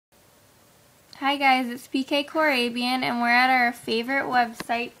Hi guys, it's PK Corabian and we're at our favorite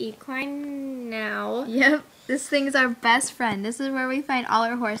website, Equine Now. Yep, this thing is our best friend. This is where we find all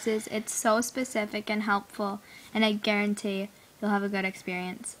our horses. It's so specific and helpful, and I guarantee you'll have a good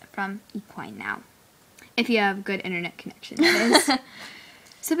experience from Equine Now. If you have good internet connection, that is.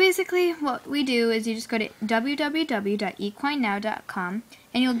 So basically what we do is you just go to www.equinenow.com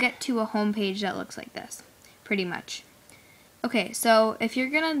and you'll get to a homepage that looks like this, pretty much. Okay, so if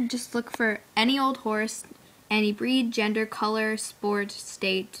you're going to just look for any old horse, any breed, gender, color, sport,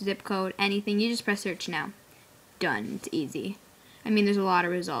 state, zip code, anything, you just press search now. Done. It's easy. I mean, there's a lot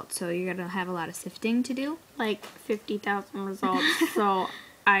of results, so you're going to have a lot of sifting to do. Like 50,000 results, so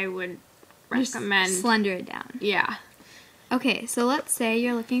I would recommend... Just slender it down. Yeah. Okay, so let's say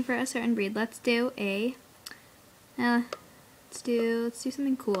you're looking for a certain breed. Let's do let's do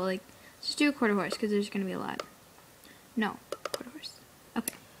something cool. Like, let's just do a quarter horse, because there's going to be a lot. No, quarter horse.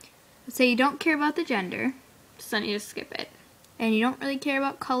 Okay. Let's say you don't care about the gender. So then you just skip it. And you don't really care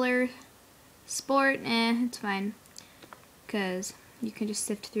about color, sport, it's fine. Because you can just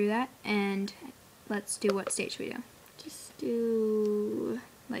sift through that. And let's do, what state should we do? Just do...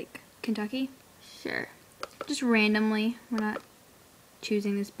 Like, Kentucky? Sure. Just randomly. We're not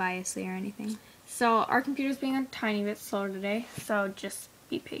choosing this biasly or anything. So our computer's being a tiny bit slow today, so just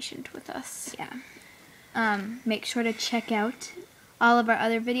be patient with us. Yeah. Make sure to check out all of our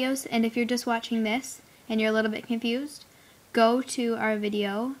other videos, and if you're just watching this and you're a little bit confused, go to our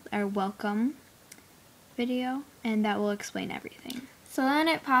video, our welcome video, and that will explain everything. So then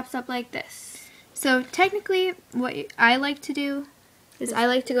it pops up like this. So technically what I like to do is I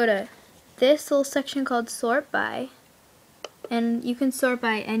like to go to this little section called sort by, and you can sort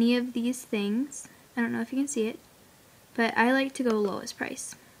by any of these things. I don't know if you can see it, but I like to go lowest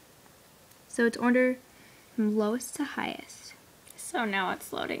price. So it's order from lowest to highest. So now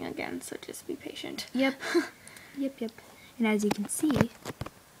it's loading again, so just be patient. Yep. Yep. And as you can see,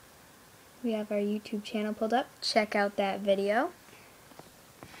 we have our YouTube channel pulled up. Check out that video.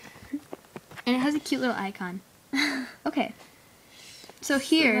 And it has a cute little icon. Okay. So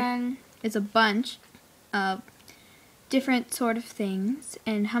here is a bunch of different sort of things.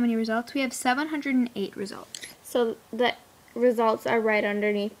 And how many results? We have 708 results. So the results are right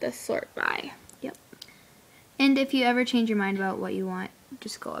underneath the sort by. Yep. And if you ever change your mind about what you want,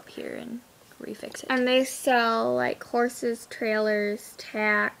 just go up here and refix it. And they sell like horses, trailers,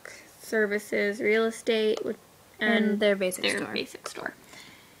 tack, services, real estate, and their basic store.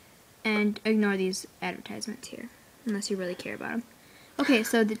 And ignore these advertisements here, unless you really care about them. Okay,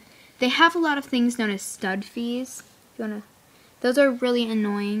 so they have a lot of things known as stud fees. Those are really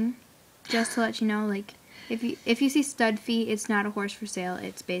annoying. Just to let you know, like, if you see stud fee, it's not a horse for sale.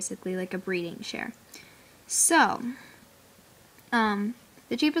 It's basically like a breeding share. So, the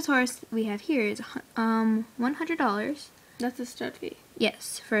cheapest horse we have here is $100. That's a stud fee.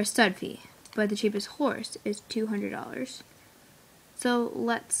 Yes, for a stud fee. But the cheapest horse is $200. So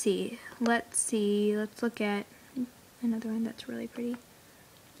let's see. Let's look at another one that's really pretty.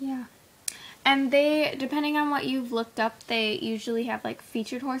 Yeah. And they, depending on what you've looked up, they usually have like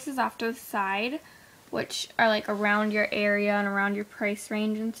featured horses off to the side, which are like around your area and around your price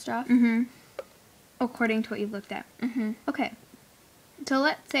range and stuff. Mm-hmm. According to what you've looked at. Mm-hmm. Okay. So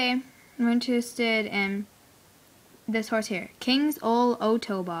let's say I'm interested in this horse here. King's Ol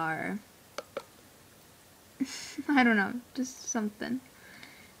Otobar. I don't know. Just something.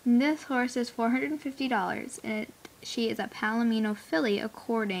 And this horse is $450, and she is a Palomino filly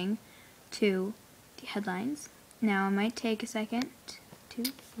according to the headlines. Now, it might take a second to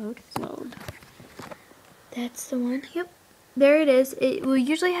load. That's the one. Yep. There it is. It will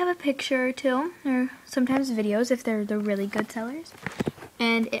usually have a picture or two, or sometimes videos if they're the really good sellers.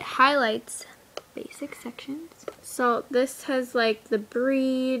 And it highlights basic sections. So this has like the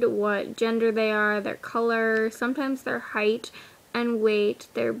breed, what gender they are, their color, sometimes their height and weight,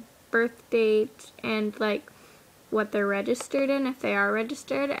 their birth date, and like what they're registered in, if they are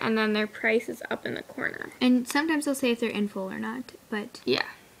registered, and then their price is up in the corner. And sometimes they'll say if they're in full or not, but yeah,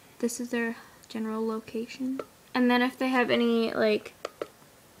 this is their general location. And then if they have any like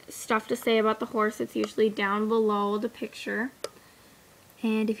stuff to say about the horse, it's usually down below the picture.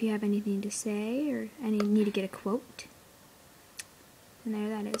 And if you have anything to say or need to get a quote, and there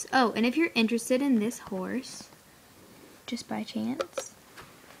that is. Oh, and if you're interested in this horse, just by chance,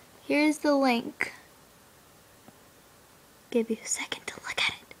 here's the link. Give you a second to look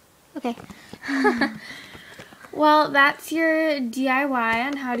at it. Okay. Well, that's your DIY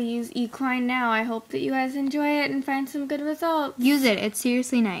on how to use Equine Now. I hope that you guys enjoy it and find some good results. Use it. It's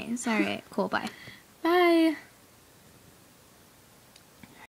seriously nice. All right. Cool. Bye. Bye.